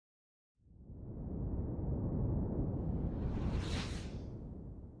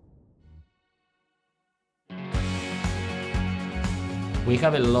We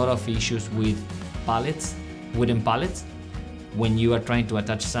have a lot of issues with pallets, wooden pallets, when you are trying to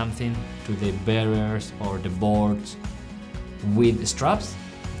attach something to the barriers or the boards with straps.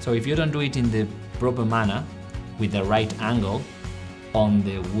 So if you don't do it in the proper manner, with the right angle on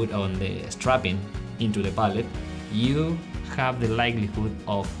the wood, on the strapping into the pallet, you have the likelihood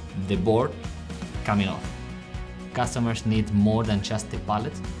of the board coming off. Customers need more than just the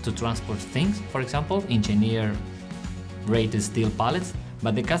pallet to transport things. For example, engineer-rated steel pallets,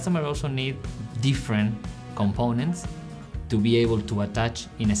 but the customer also need different components to be able to attach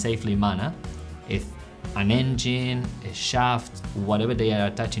in a safely manner. If an engine, a shaft, whatever they are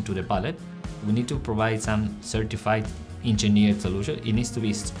attaching to the pallet, we need to provide some certified engineered solution. It needs to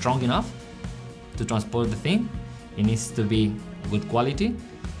be strong enough to transport the thing. It needs to be good quality,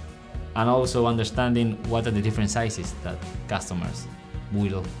 and also understanding what are the different sizes that customers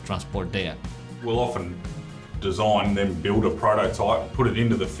will transport there. We'll often design, then build a prototype, put it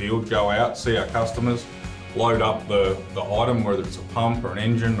into the field, go out, see our customers, load up the item, whether it's a pump or an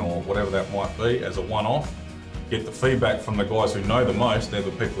engine or whatever that might be, as a one-off, get the feedback from the guys who know the most, they're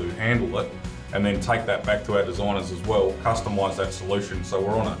the people who handle it, and then take that back to our designers as well, customise that solution, so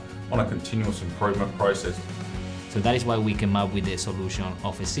we're on a continuous improvement process. So that is why we came up with the solution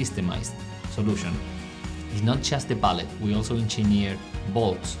of a systemized solution. It's not just the pallet, we also engineer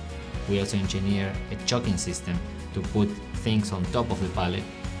bolts. We also engineer a choking system to put things on top of the pallet,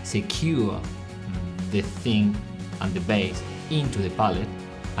 secure the thing and the base into the pallet,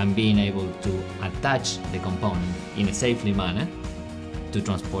 and being able to attach the component in a safely manner to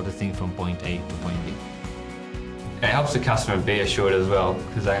transport the thing from point A to point B. It helps the customer be assured as well,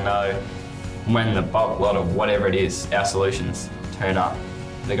 because they know when the bulk lot of whatever it is, our solutions turn up,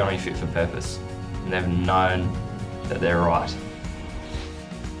 they're going to be fit for purpose, and they've known that they're right.